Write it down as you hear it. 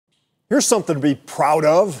Here's something to be proud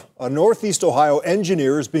of. A Northeast Ohio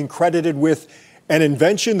engineer is being credited with an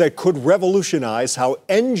invention that could revolutionize how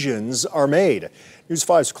engines are made. News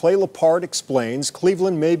 5's Clay Lepard explains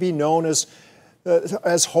Cleveland may be known as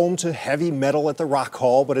home to heavy metal at the Rock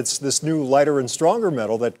Hall, but it's this new lighter and stronger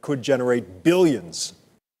metal that could generate billions.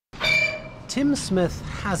 Tim Smith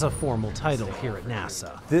has a formal title here at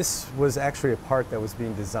NASA. This was actually a part that was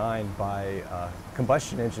being designed by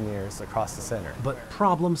combustion engineers across the center. But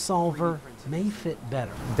problem solver may fit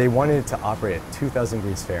better. They wanted it to operate at 2,000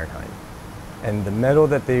 degrees Fahrenheit. And the metal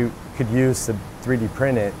that they could use to 3D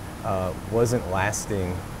print it wasn't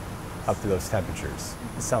lasting up to those temperatures.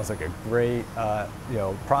 It sounds like a great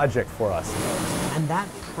project for us. And that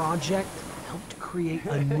project helped create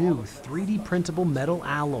a new 3D printable metal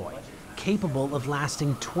alloy capable of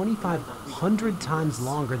lasting 2,500 times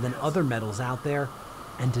longer than other metals out there,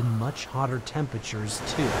 and in much hotter temperatures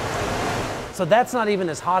too. So that's not even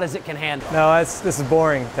as hot as it can handle? No, this is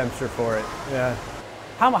boring temperature for it, yeah.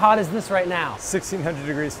 How hot is this right now? 1,600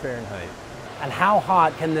 degrees Fahrenheit. And how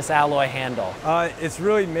hot can this alloy handle? It's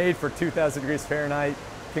really made for 2,000 degrees Fahrenheit.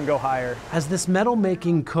 Can go higher. As this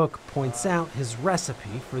metal-making cook points out, his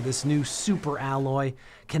recipe for this new super alloy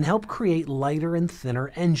can help create lighter and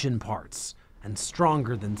thinner engine parts, and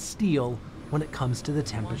stronger than steel when it comes to the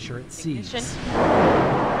temperature it sees.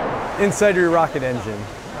 Inside your rocket engine,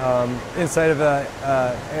 inside of an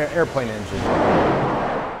airplane engine.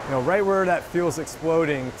 Right where that fuel's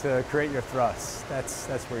exploding to create your thrust, that's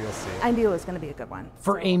where you'll see it. I knew it was going to be a good one.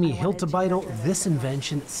 For Amy Hiltebeitel, this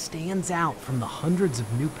invention stands out from the hundreds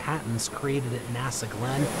of new patents created at NASA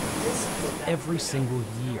Glenn every single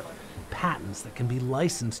year. Patents that can be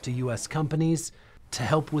licensed to U.S. companies to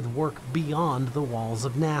help with work beyond the walls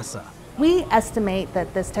of NASA. We estimate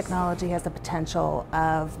that this technology has the potential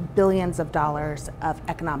of billions of dollars of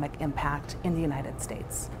economic impact in the United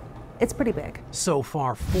States. It's pretty big. So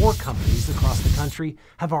far, 4 companies across the country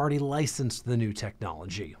have already licensed the new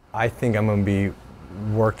technology. I think I'm going to be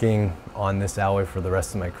working on this alloy for the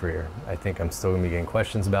rest of my career. I think I'm still going to be getting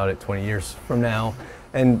questions about it 20 years from now,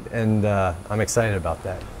 and I'm excited about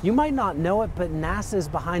that. You might not know it, but NASA is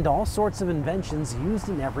behind all sorts of inventions used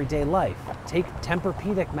in everyday life. Take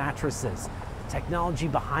Tempur-Pedic mattresses. The technology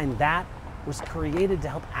behind that was created to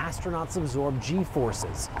help astronauts absorb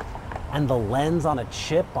G-forces. And the lens on a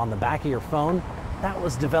chip on the back of your phone, that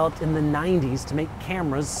was developed in the 90s to make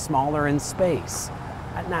cameras smaller in space.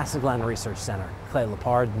 At NASA Glenn Research Center, Clay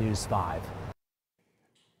Lepard, News 5.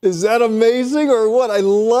 Is that amazing or what? I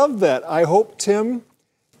love that. I hope, Tim,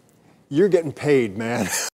 you're getting paid, man.